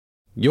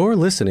You're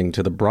listening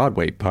to the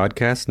Broadway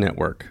Podcast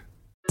Network.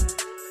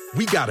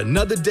 We got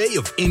another day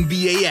of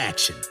NBA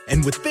action.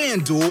 And with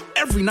FanDuel,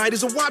 every night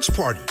is a watch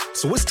party.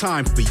 So it's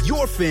time for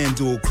your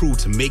FanDuel crew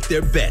to make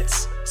their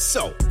bets.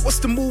 So, what's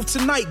the move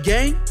tonight,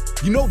 gang?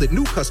 You know that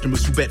new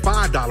customers who bet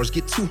 $5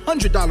 get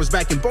 $200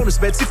 back in bonus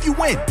bets if you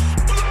win.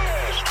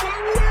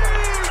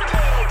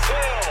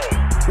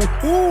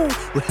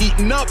 Woohoo! We're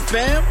heating up,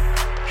 fam.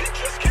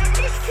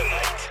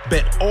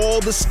 Bet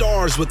all the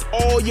stars with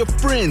all your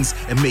friends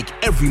and make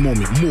every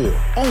moment more.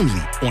 Only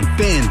on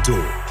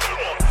FanDuel.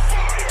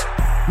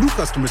 New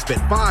customers bet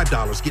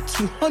 $5, get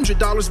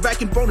 $200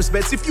 back in bonus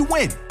bets if you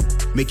win.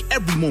 Make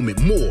every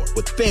moment more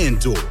with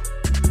FanDuel.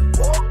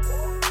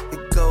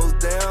 It goes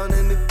down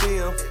in the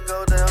DM.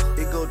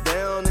 It go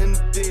down in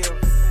the DM.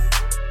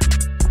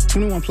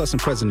 21 plus and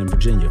present in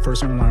Virginia.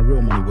 First online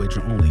real money wager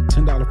only.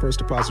 $10 first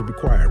deposit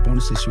required.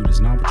 Bonus issued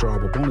is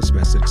non-withdrawable bonus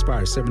vest that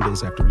expires 7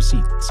 days after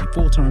receipt. See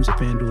full terms at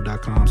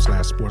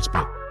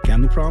FanDuel.com/sportsbook.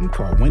 Gambling problem?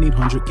 Call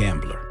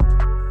 1-800-GAMBLER.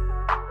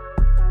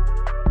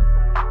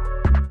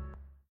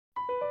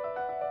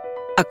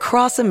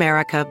 Across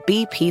America,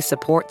 BP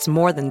supports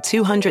more than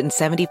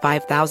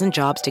 275,000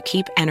 jobs to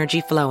keep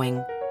energy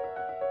flowing.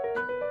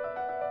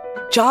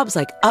 Jobs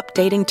like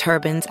updating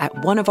turbines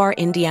at one of our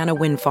Indiana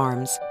wind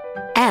farms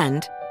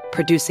and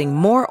producing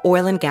more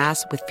oil and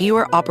gas with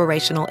fewer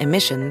operational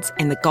emissions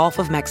in the Gulf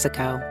of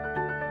Mexico.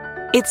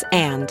 It's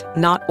and,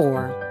 not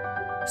or.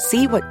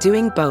 See what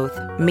doing both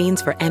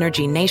means for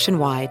energy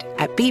nationwide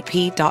at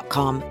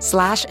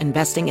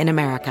bp.com/investing in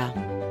America.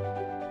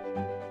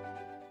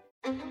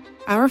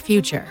 Our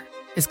future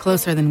is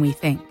closer than we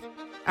think.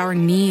 Our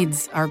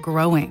needs are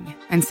growing,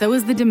 and so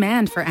is the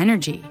demand for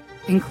energy,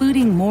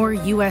 including more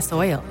U.S.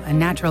 oil and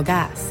natural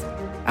gas.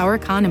 Our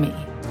economy,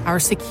 our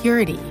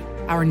security,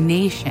 our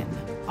nation,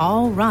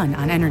 all run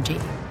on energy.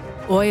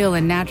 Oil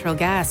and natural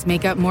gas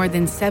make up more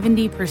than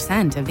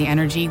 70% of the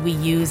energy we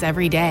use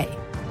every day.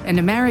 And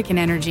American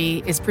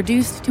energy is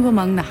produced to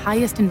among the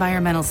highest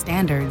environmental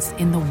standards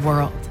in the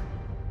world.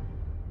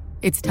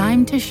 It's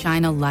time to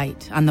shine a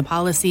light on the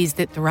policies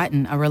that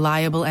threaten a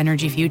reliable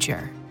energy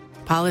future.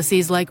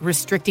 Policies like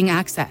restricting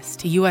access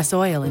to U.S.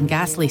 oil and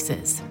gas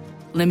leases,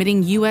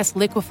 limiting U.S.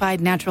 liquefied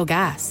natural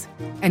gas,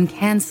 and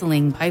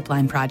canceling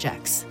pipeline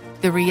projects.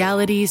 The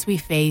realities we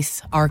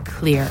face are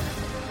clear.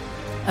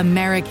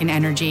 American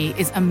energy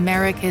is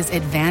America's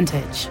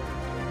advantage.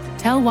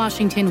 Tell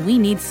Washington we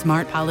need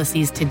smart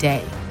policies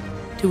today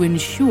to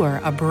ensure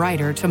a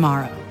brighter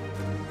tomorrow.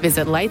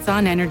 Visit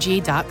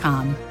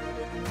lightsonenergy.com.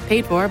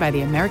 Paid for by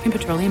the American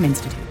Petroleum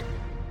Institute.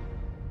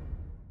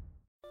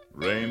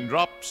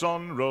 Raindrops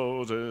on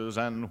roses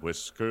and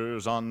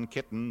whiskers on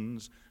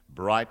kittens,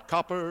 bright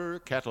copper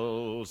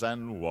kettles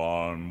and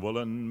warm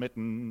woolen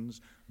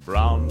mittens,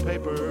 brown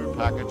paper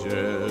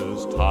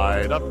packages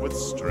tied up with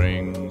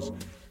strings.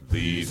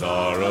 These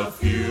are a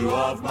few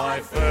of my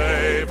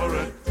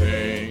favorite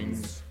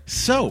things.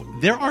 So,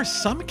 there are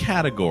some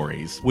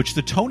categories which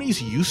the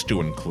Tonys used to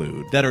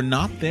include that are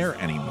not there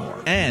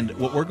anymore. And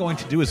what we're going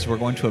to do is we're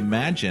going to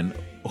imagine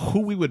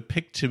who we would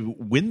pick to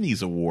win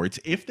these awards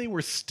if they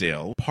were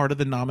still part of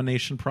the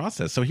nomination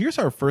process. So here's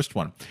our first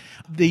one.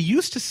 They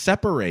used to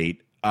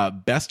separate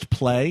Best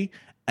Play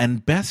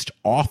and Best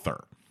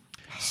Author.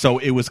 So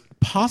it was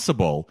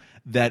possible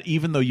that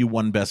even though you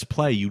won Best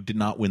Play, you did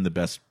not win the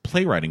Best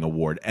Playwriting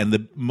Award. And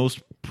the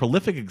most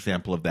prolific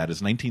example of that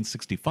is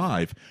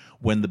 1965,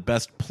 when the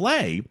Best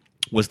Play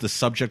was The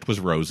Subject Was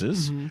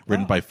Roses,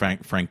 written by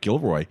Frank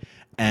Gilroy.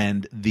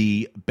 And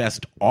the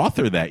Best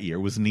Author that year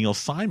was Neil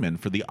Simon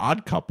for The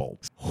Odd Couple.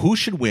 Who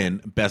should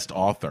win Best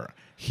Author?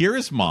 Here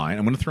is mine.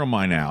 I'm going to throw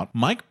mine out.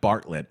 Mike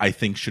Bartlett, I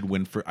think, should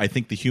win for... I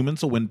think The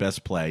Humans will win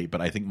Best Play, but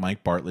I think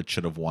Mike Bartlett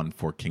should have won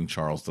for King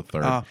Charles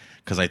III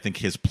because I think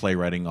his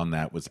playwriting on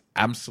that was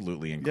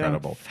absolutely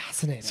incredible. Yeah,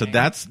 fascinating. So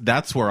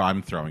that's where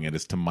I'm throwing it,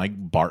 is to Mike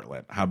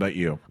Bartlett. How about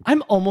you?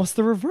 I'm almost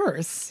the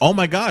reverse. Oh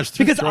my gosh.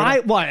 Because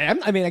I am.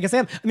 I mean, I guess I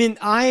am. I mean,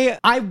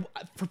 I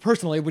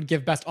personally would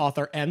give Best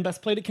Author and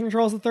Best Play to King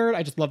Charles III.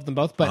 I just love them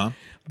both. But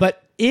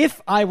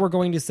if I were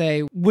going to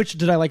say which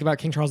did I like about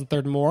King Charles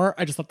III more,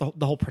 I just thought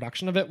the whole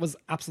production of it was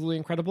absolutely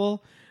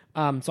incredible.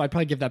 So I'd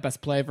probably give that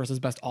Best Play versus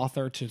Best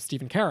Author to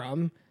Stephen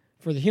Karam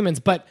for The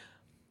Humans. But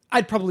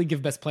I'd probably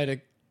give Best Play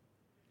to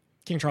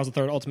King Charles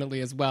III ultimately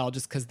as well,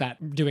 just because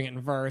that doing it in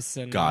verse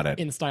and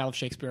in the style of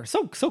Shakespeare,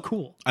 so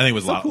cool. I think it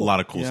was a lot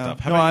of cool stuff.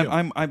 How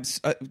about you? I'm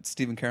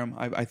Stephen Karam.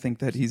 I think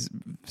that he's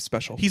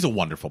special. He's a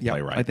wonderful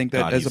playwright. I think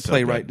that as a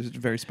playwright, is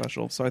very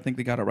special. So I think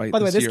they got it right. By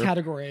the way, this year.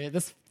 category,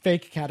 this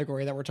fake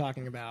category that we're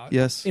talking about,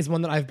 yes, is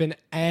one that I've been not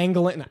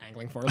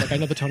angling for. Like I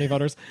know the Tony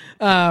voters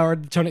or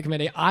the Tony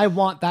committee. I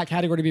want that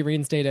category to be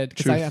reinstated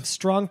because I have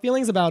strong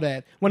feelings about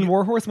it. When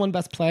Warhorse won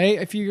Best Play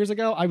a few years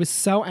ago, I was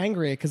so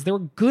angry because there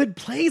were good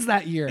plays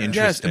that year.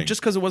 interesting.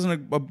 just because it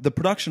wasn't the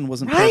production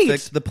wasn't Right.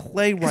 perfect, the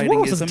playwriting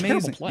Warhorse is is a terrible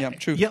amazing. play. Yeah,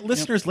 true. Yeah,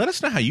 listeners, let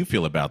us know how you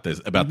feel about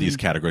this, about these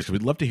categories.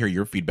 We'd love to hear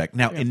your feedback.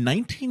 Now, in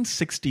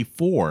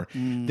 1964,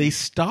 they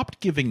stopped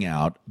giving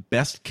out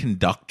Best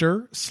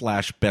Conductor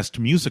 / Best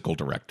Musical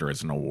Director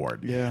as an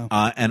award. Yeah.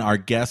 And our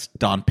guest,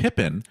 Don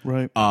Pippin,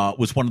 Right.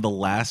 Was one of the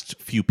last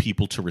few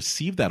people to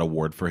receive that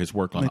award for his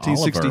work on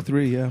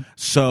 1963, Oliver. yeah.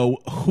 So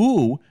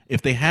who,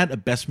 if they had a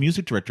Best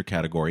Music Director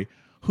category,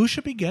 who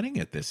should be getting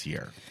it this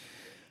year?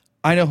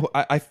 I know.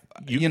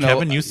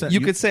 Kevin, you said-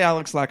 you could say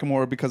Alex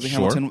Lacamoire because of Sure.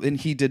 Hamilton, and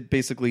he did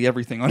basically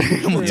everything on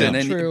Hamilton,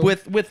 and True.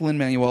 with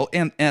Lin-Manuel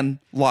and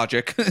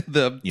Logic,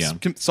 the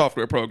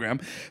software program.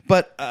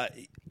 But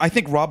I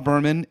think Rob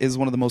Berman is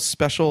one of the most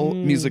special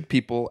music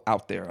people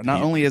out there.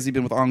 Not only has he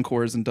been with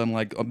Encores and done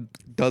like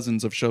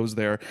dozens of shows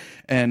there,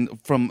 and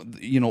from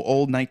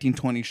old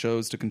 1920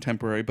 shows to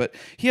contemporary, but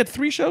he had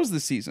 3 shows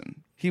this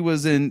season. He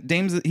was in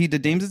Dames. He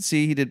did Dames at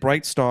Sea. He did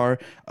Bright Star,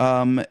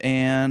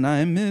 and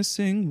I'm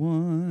missing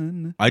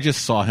one. I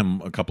just saw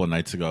him a couple of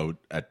nights ago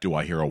at Do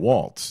I Hear a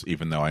Waltz?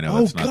 Even though I know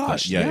that's not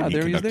gosh, that. Yeah, he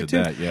there he is there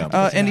conducted too. that.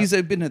 Yeah, And he's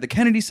been at the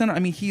Kennedy Center. I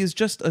mean, he is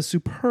just a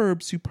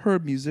superb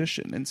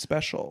musician and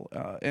special.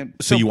 And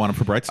so you want him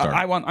for Bright Star?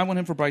 I want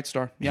him for Bright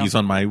Star. Yeah. He's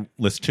on my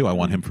list too. I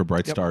want him for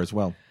Bright Star as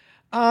well.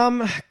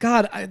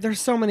 God, there's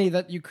so many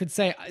that you could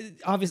say.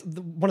 Obviously,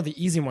 one of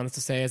the easy ones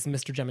to say is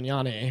Mr.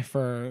 Gemignani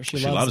for She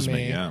Loves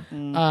Me. Yeah.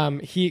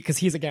 Because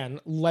he's again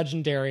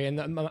legendary, and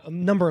a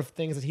number of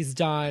things that he's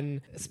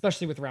done,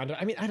 especially with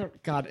Roundup. I mean,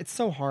 God, it's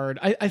so hard.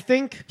 I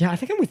think I'm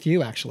with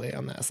you actually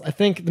on this. I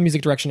think the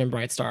music direction in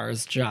Bright Star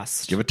is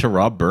just Give it to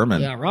Rob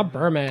Berman. Yeah, Rob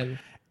Berman.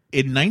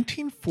 In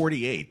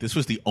 1948, this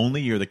was the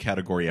only year the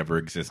category ever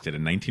existed.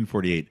 In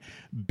 1948,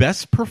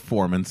 Best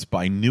Performance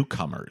by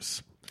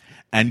Newcomers.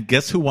 And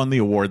guess who won the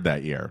award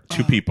that year?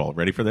 2 people.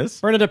 Ready for this?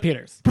 Bernadette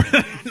Peters.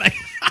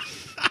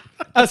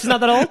 Oh, she's not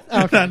that old?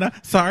 Oh, okay. No,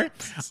 sorry.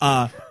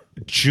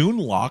 June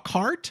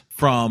Lockhart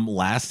from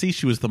Lassie.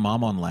 She was the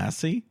mom on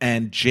Lassie.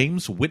 And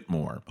James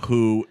Whitmore,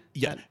 who...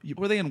 Yeah,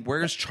 were they in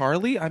Where's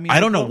Charlie? I mean, I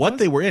don't know what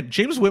they were in.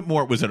 James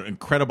Whitmore was an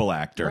incredible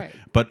actor, Right.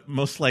 but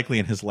most likely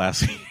in his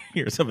last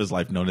years of his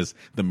life known as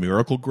the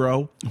Miracle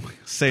Grow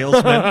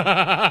salesman.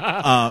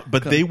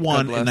 But they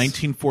won in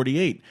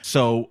 1948.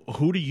 So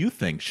who do you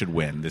think should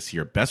win this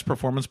year? Best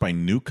Performance by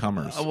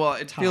Newcomers. Well,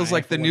 it feels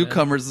like The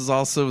Newcomers is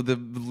also the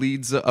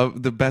leads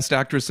of the best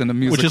actress in a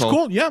musical. Which is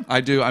cool, yeah.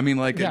 I do. I mean,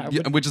 like, Yeah,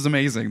 which is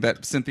amazing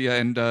that Cynthia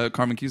and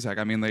Carmen Cusack.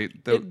 I mean,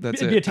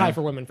 that's It'd be a tie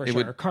for Yeah. women for It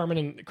sure. would- Carmen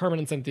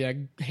and Cynthia,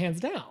 hands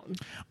down.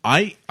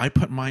 I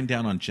put mine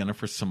down on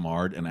Jennifer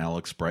Simard and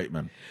Alex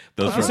Brightman.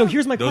 So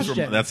here's my those were-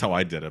 question. that's how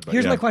I did it. But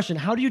Here's yeah. my question: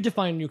 how do you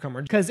define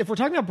newcomer? Because if we're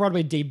talking about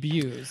Broadway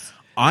debuts,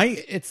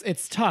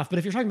 it's tough. But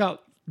if you're talking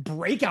about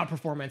breakout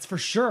performance, for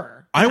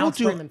sure, I will Alex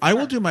do. Brightman, I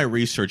will sure. do my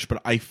research, but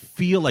I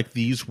feel like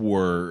these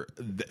were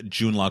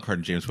June Lockhart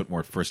and James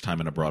Whitmore first time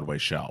in a Broadway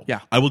show. Yeah.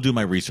 I will do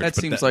my research. That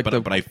but seems like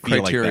the but I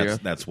feel criteria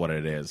like that's what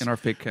it is in our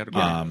fake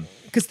category.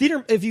 Because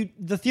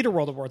the Theater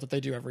World Awards that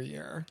they do every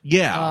year,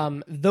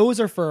 those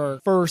are for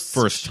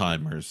first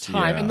timers.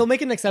 time, yeah. and they'll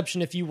make an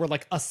exception if you were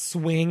like a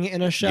swing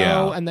in a show,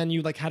 Yeah. and then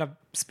you like had a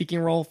speaking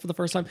role for the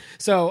first time.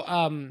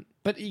 So,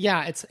 but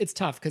yeah, it's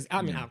tough because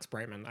I mean Alex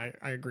Brightman,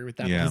 I agree with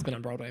that. Yeah. He's been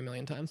on Broadway a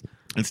million times.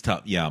 It's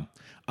tough. Yeah.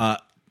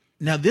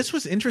 Now this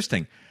was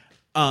interesting.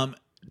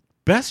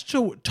 Best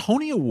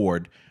Tony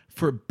Award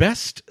for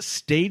Best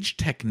Stage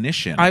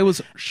Technician. I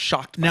was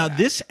shocked by Now that.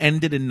 this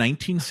ended in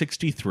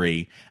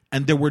 1963,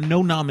 and there were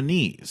no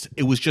nominees.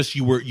 It was just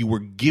you were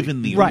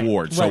given the Right,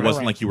 award, so right, it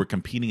wasn't right. like you were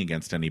competing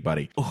against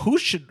anybody. Who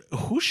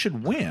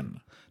should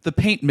win? The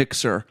paint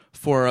mixer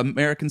for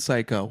American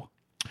Psycho.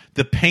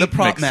 The paint The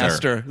prop mixer.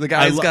 master. The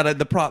guy who's got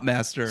the prop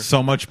master.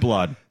 So much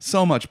blood.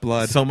 So much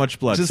blood. So much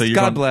blood. Just so you're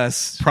God going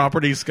bless.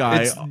 Properties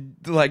guy It's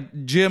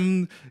like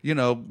Jim,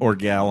 or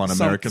gal on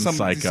American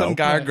Psycho. Some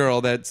guy or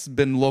girl that's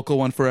been local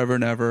one forever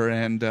and ever,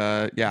 and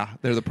yeah,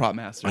 they're the prop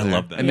master. I there.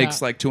 love that. It Yeah.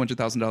 makes like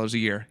 $200,000 a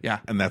year. Yeah.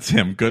 And that's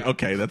him. Good.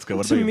 Okay, that's good.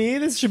 What To about you? me,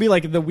 this should be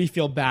like the We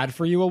Feel Bad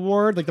For You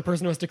award, like the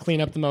person who has to clean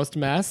up the most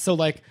mess. So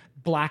like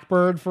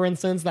Blackbird, for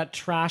instance, that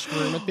trash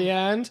room at the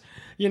end.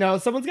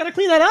 Someone's got to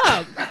clean that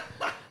up.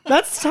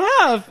 That's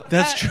tough.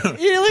 That's true.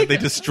 Like, They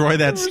destroy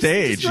that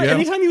stage. Yeah.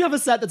 Anytime you have a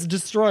set that's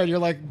destroyed, you're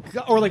like,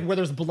 or like where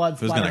there's blood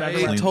Who's splattered gonna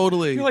everywhere. clean-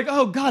 Totally. You're like,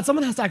 oh God,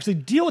 someone has to actually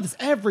deal with this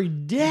every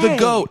day. The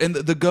goat and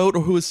the goat,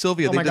 or who is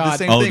Sylvia? Oh They my did the God.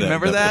 same Oh, thing. the-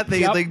 Remember the- that?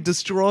 Yep. They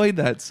destroyed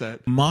that set.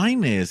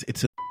 Mine is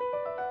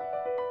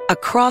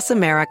Across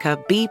America,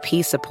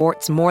 BP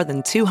supports more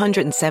than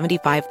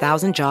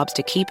 275,000 jobs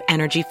to keep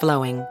energy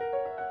flowing.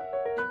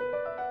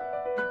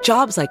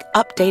 Jobs like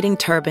updating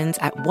turbines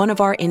at one of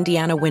our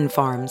Indiana wind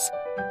farms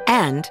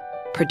and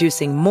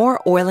producing more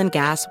oil and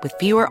gas with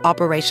fewer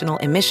operational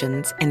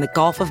emissions in the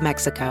Gulf of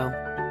Mexico.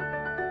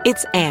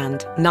 It's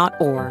and, not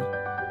or.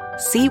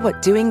 See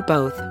what doing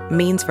both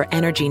means for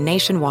energy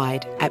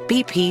nationwide at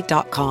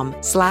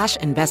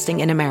bp.com/investing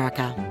in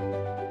America.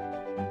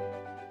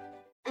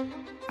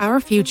 Our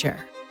future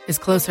is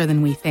closer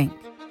than we think.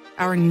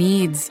 Our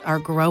needs are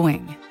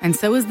growing, and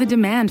so is the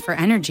demand for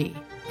energy,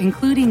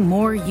 including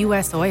more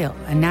U.S. oil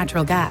and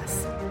natural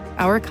gas.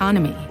 Our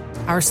economy,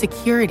 our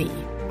security,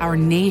 our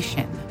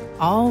nation,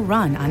 all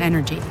run on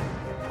energy.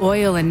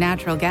 Oil and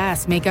natural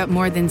gas make up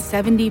more than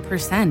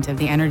 70% of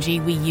the energy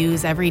we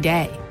use every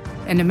day.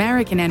 And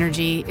American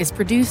energy is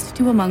produced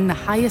to among the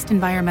highest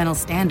environmental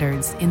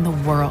standards in the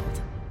world.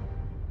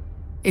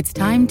 It's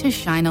time to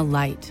shine a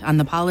light on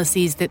the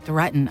policies that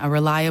threaten a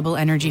reliable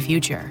energy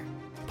future.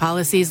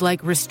 Policies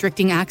like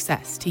restricting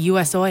access to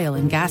U.S. oil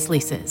and gas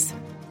leases,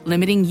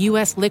 limiting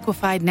U.S.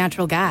 liquefied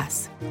natural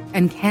gas,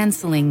 and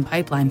canceling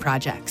pipeline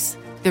projects.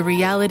 The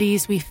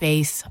realities we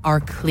face are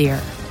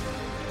clear.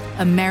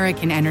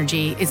 American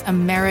energy is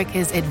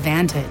America's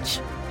advantage.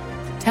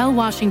 Tell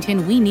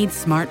Washington we need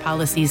smart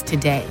policies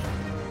today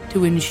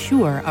to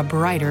ensure a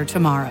brighter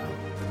tomorrow.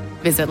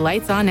 Visit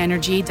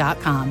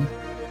lightsonenergy.com.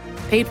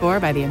 Paid for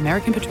by the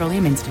American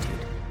Petroleum Institute.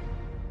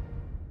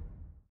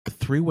 A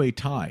three-way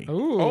tie.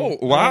 Ooh. Oh,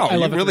 wow. I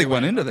love you a really three-way.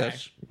 went into Okay.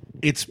 this.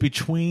 It's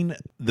between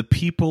the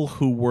people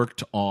who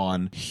worked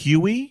on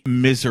Huey,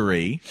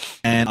 Misery,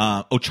 and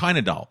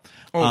China Doll.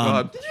 Oh,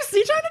 God. Did you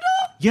see China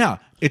Doll? Yeah,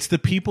 it's the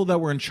people that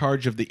were in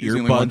charge of the the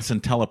only one. earbuds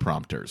and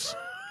teleprompters.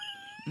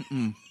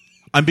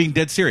 I'm being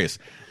dead serious.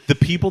 The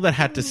people that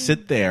had to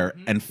sit there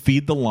and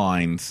feed the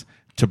lines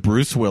to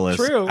Bruce Willis,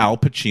 True. Al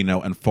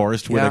Pacino, and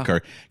Forrest Yeah.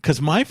 Whitaker. Because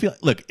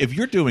look, if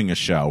you're doing a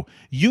show,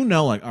 you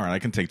know, like, all right, I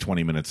can take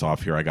 20 minutes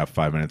off here. I got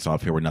 5 minutes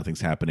off here where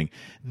nothing's happening.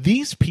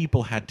 These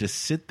people had to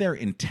sit there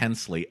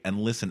intensely and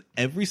listen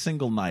every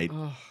single night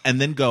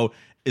and then go,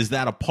 is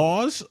that a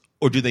pause?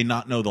 Or do they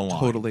not know the line?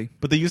 Totally.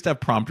 But they used to have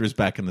prompters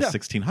back in the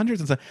 1600s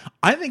and stuff.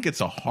 I think it's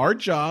a hard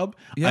job.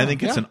 Yeah. I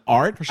think it's Yeah, an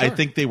art. for sure. I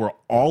think they were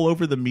all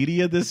over the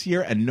media this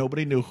year, and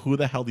nobody knew who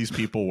the hell these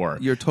people were.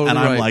 You're totally And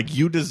I'm right. like,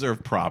 you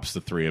deserve props,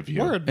 the three of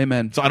you. Word.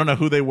 Amen. So I don't know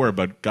who they were,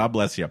 but God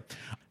bless you.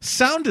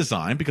 Sound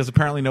design, because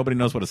apparently nobody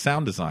knows what a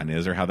sound design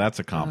is or how that's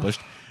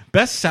accomplished.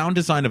 Best sound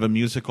design of a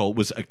musical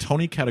was a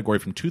Tony category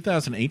from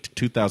 2008 to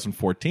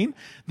 2014.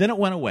 Then it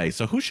went away.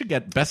 So who should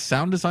get best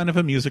sound design of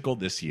a musical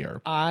this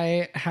year?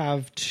 I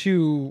have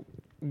two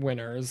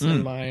winners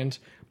in mind.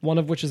 One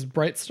of which is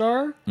Bright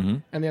Star,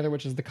 and the other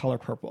which is The Color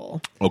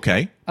Purple.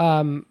 Okay.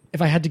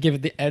 If I had to give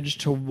it the edge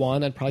to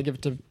one, I'd probably give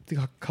it to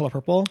The Color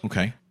Purple.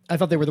 Okay. I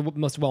thought they were the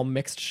most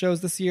well-mixed shows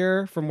this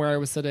year from where I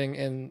was sitting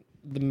in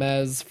the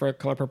Mez for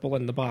Color Purple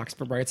and the box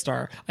for Bright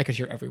Star. I could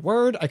hear every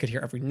word. I could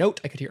hear every note.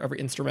 I could hear every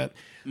instrument.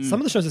 Some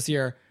of the shows this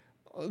year,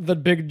 the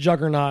big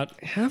juggernaut,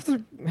 half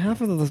of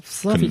the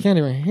stuff you can't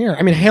even hear.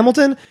 I mean,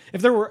 Hamilton,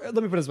 let me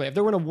put it this way, if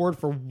there were an award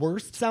for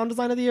worst sound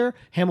design of the year,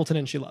 Hamilton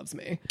and She Loves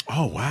Me.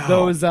 Oh,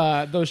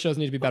 wow. Those shows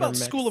need to be better What about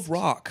mixed. School of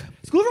Rock?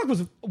 School of Rock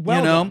was well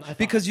You know, done, I thought.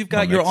 because you've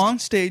got your Well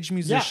mixed. onstage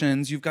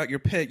musicians, you've got your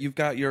pit, you've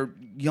got your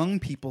young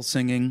people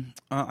singing.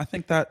 I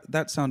think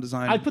that sound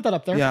design. I'd put that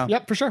up there. Yeah,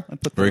 Yep, for sure. I'd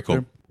put that Very up cool.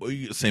 there.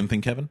 Same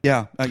thing, Kevin?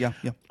 Yeah, yeah.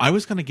 I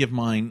was going to give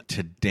mine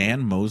to Dan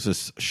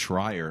Moses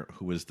Schreier,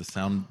 who was the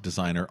sound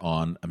designer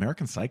on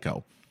American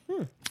Psycho.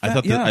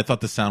 I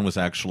thought the sound was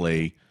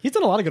actually He's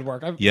done a lot of good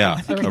work. I think he a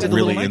did the really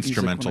Little Night music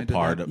instrumental when I did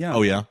part. that. Of, Yeah.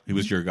 Oh yeah, he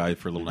was your guy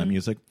for Little Night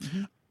Music.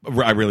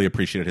 I really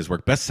appreciated his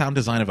work. Best sound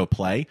design of a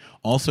play,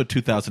 also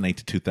 2008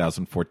 to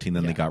 2014.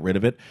 Then they got rid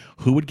of it.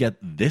 Who would get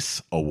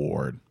this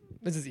award?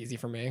 This is easy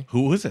for me.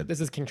 Who is it?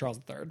 This is King Charles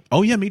III.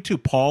 Oh yeah, me too.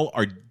 Paul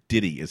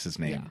Arditi is his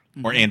name,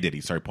 or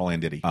Anditi. Sorry, Paul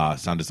Anditi.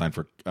 Sound design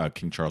for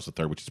King Charles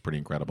III, which is pretty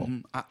incredible.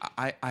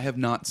 I have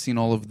not seen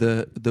all of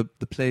the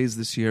plays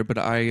this year, but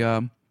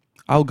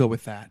I'll go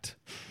with that.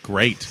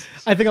 Great.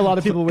 I think a lot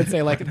of people would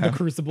say like The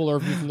Crucible or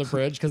View from the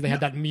Bridge because they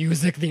had that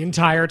music the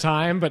entire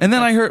time. But And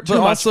then I heard, too but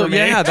much also, for me.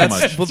 yeah, Too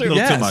that's much. Little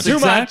yes, too much.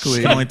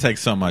 exactly. It only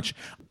takes so much.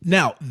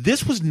 Now,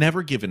 this was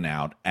never given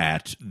out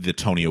at the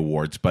Tony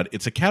Awards, but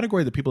it's a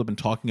category that people have been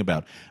talking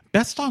about.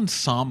 Best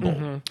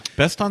ensemble.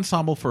 Best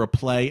ensemble for a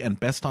play and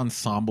best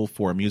ensemble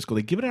for a musical.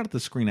 They give it out at the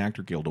Screen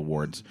Actor Guild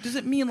Awards. Does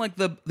it mean like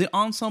the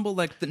ensemble,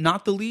 like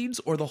not the leads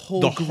or the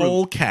whole The group?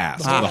 whole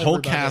cast. Ah. The whole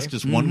Everybody. cast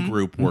as one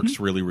group works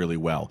really, really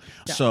well.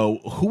 So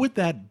who would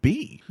that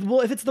be?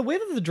 Well, if it's the way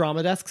that the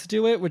drama desks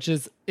do it, which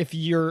is if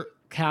your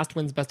cast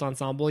wins best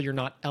ensemble, you're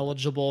not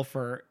eligible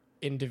for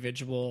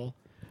individual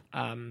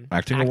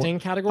Acting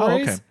award?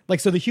 categories. Oh, okay. Like,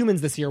 so the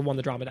Humans this year won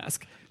the drama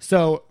desk.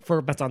 So for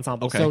best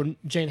ensemble. Okay. So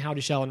Jane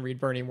Howdy-Shell and Reed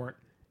Birney weren't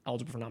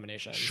eligible for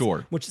nominations.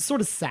 Sure. Which is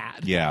sort of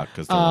sad. Yeah,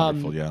 because they're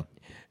wonderful, yeah.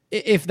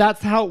 If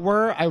that's how it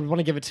were, I would want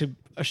to give it to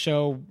a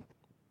show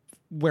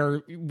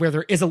where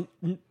there isn't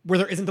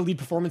a lead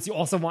performance you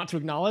also want to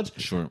acknowledge.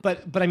 Sure.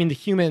 But I mean, The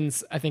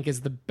Humans I think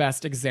is the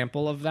best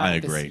example of that I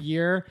this agree.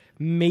 year.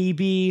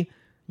 Maybe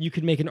you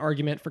could make an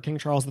argument for King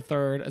Charles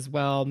III as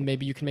well.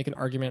 Maybe you can make an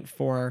argument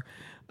for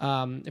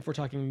if we're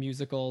talking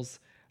musicals,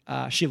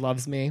 She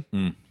Loves Me.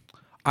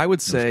 I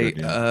would say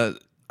good, yeah.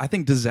 I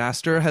think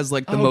Disaster has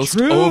like the Oh, most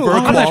true. Oh,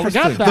 I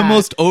forgot that. the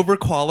most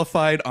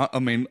overqualified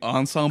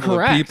ensemble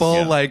Correct. of people.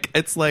 Yeah. Like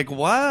it's like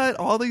what?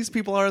 All these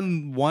people are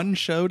in one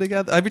show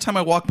together. Every time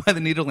I walk by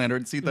the Nederlander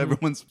and see that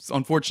everyone's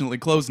unfortunately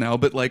closed now,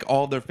 but like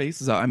all their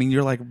faces out. I mean,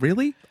 you're like,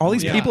 really? All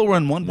these people were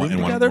in one room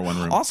together? one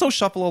room. Also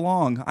Shuffle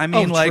Along. I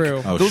mean,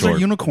 true. those sure. are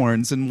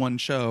unicorns in one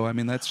show. I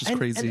mean, that's just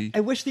crazy. And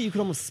I wish that you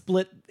could almost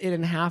split it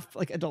in half,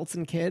 like adults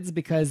and kids,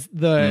 because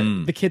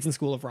the kids in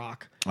School of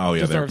Rock. Oh,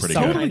 yeah, they're deserve pretty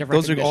some good. kind of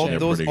Those are all recognition.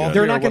 those pretty all good.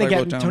 They're three are not going what to I get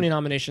wrote down. Tony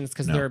nominations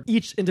because they're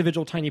each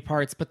individual tiny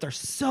parts, but they're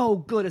so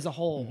good as a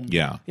whole.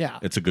 Yeah. Yeah.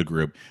 It's a good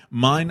group.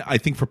 Mine, I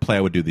think for play,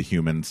 I would do The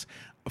Humans.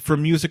 For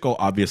musical,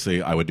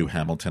 obviously, I would do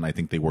Hamilton. I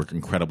think they work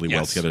incredibly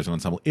well together as an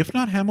ensemble. If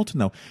not Hamilton,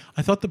 though,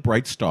 I thought the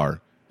Bright Star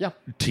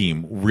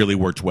team really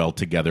worked well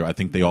together. I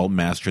think they all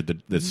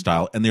mastered the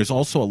style. And there's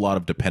also a lot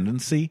of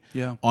dependency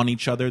on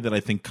each other that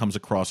I think comes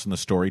across in the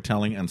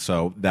storytelling. And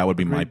so that would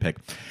be my pick.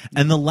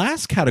 And the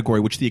last category,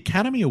 which the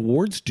Academy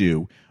Awards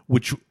do,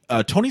 which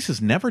Tony's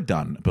has never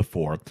done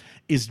before,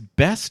 is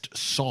Best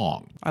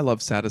Song. I love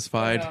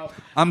Satisfied.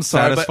 I'm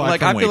sorry, Satisfied but like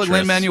from I feel like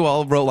Waitress.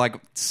 Lin-Manuel wrote like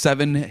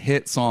 7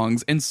 hit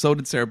songs, and so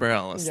did Sarah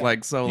Bareilles. Yeah.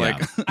 Like so,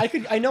 Yeah.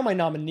 like I know my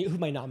nominee. Who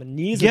my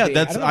nominees? Yeah, would be.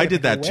 I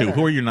did that too. Winner.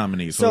 Who are your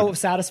nominees? So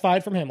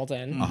Satisfied from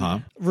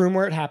Hamilton. Room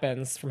Where It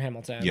Happens from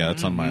Hamilton. Yeah,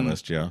 that's on my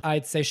list, yeah.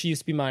 I'd say She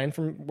Used to Be Mine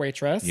from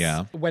Waitress.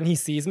 Yeah. When He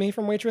Sees Me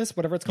from Waitress,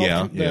 whatever it's called.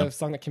 Yeah, the yeah.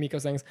 song that Kimiko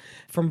sings.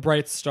 From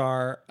Bright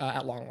Star,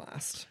 At Long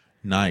Last.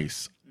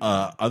 Nice.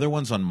 Other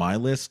ones on my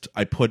list,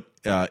 I put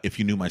If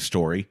You Knew My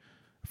Story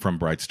from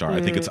Bright Star.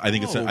 I think it's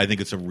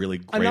a really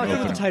great I'm not good with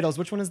opening. the titles.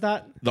 Which one is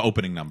that? The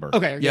opening number.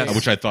 Okay, yes.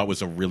 Which I thought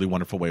was a really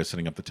wonderful way of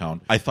setting up the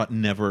tone. I thought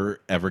Never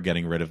Ever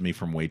Getting Rid of Me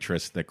from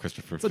Waitress that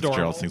Christopher Fitzgerald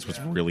adorable. sings was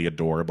really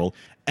adorable.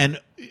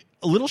 And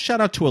a little shout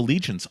out to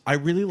Allegiance. I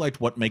really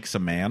liked What Makes a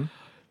Man,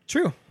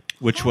 True.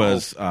 which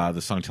was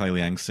the song Telly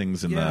Liang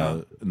sings in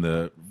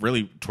the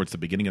really towards the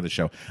beginning of the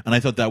show. And I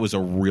thought that was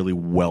a really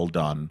well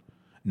done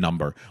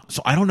number.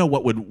 So I don't know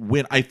what would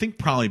win. I think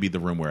probably be The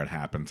Room Where It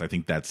Happens. I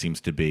think that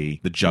seems to be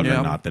the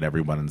juggernaut that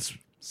everyone's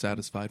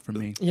Satisfied for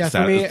me. Yeah,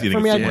 Sad- for me, do you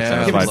for think me, it's I'd more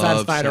give it Satisfied?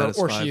 Satisfied, or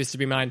Satisfied. She Used to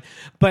Be Mine.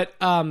 But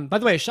by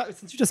the way,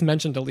 since you just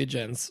mentioned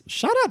Allegiance,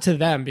 shout out to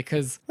them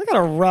because they got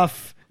a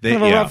rough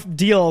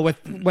deal with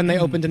when they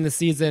opened in the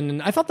season,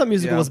 and I thought that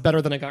musical was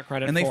better than it got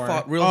credit And they for.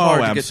 fought real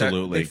hard to get that.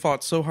 absolutely. They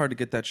fought so hard to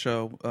get that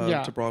show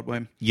to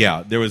Broadway.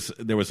 Yeah, there was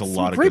a some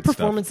lot of great good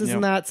performances stuff.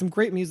 in that, some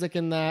great music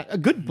in that, a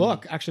good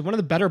book, actually, one of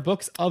the better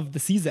books of the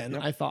season,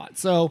 I thought.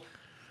 So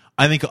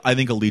I think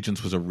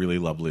Allegiance was a really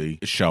lovely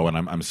show, and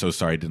I'm so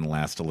sorry it didn't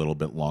last a little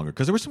bit longer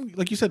because there was some,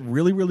 like you said,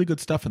 really, really good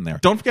stuff in there.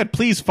 Don't forget,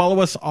 please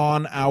follow us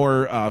on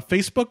our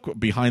Facebook,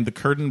 Behind the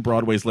Curtain,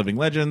 Broadway's Living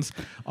Legends,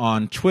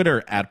 on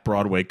Twitter at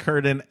Broadway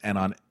Curtain, and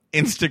on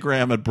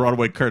Instagram at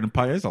Broadway Curtain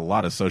Podcast. There's a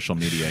lot of social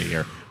media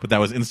here, but that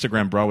was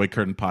Instagram Broadway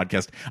Curtain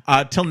Podcast.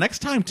 Till next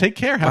time, take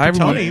care. Happy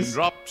Tonys.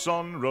 Drops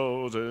on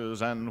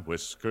roses and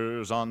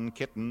whiskers on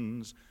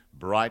kittens,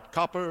 bright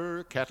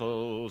copper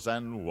kettles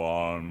and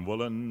warm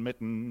woolen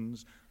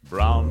mittens,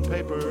 brown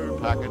paper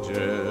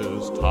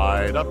packages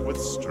tied up with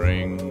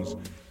strings.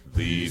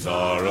 These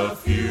are a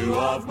few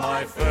of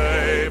my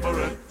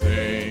favorite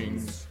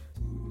things.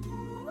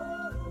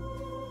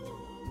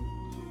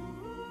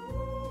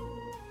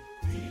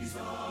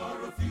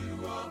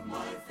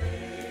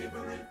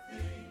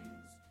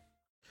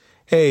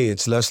 Hey,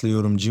 it's Leslie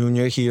Odom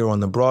Jr. here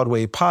on the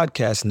Broadway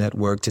Podcast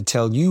Network to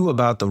tell you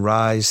about the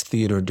Rise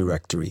Theater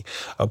Directory,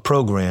 a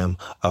program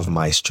of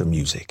Maestro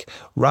Music.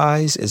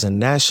 Rise is a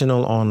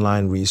national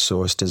online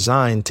resource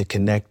designed to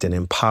connect and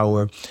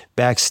empower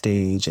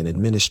backstage and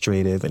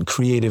administrative and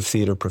creative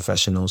theater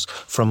professionals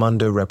from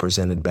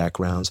underrepresented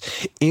backgrounds.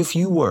 If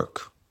you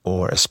work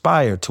or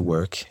aspire to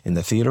work in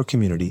the theater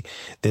community,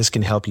 this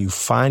can help you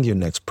find your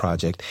next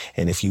project.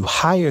 And if you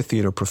hire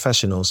theater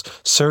professionals,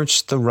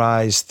 search the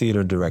Rise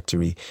Theater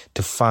Directory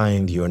to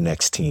find your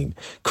next team.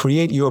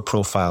 Create your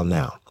profile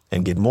now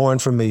and get more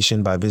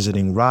information by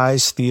visiting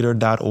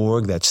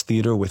risetheater.org. That's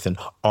theater with an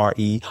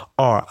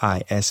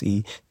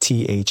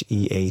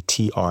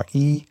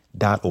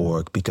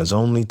RERISETHEATRE.org, because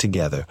only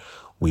together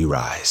we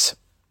rise.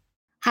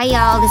 Hi,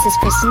 y'all. This is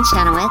Kristen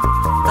Chenoweth.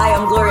 Hi,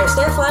 I'm Gloria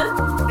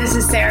Estefan. This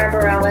is Sarah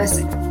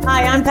Bareilles.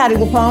 Hi, I'm Patti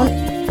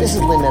LuPone. This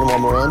is Lin-Manuel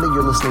Miranda.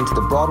 You're listening to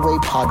the Broadway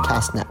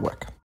Podcast Network.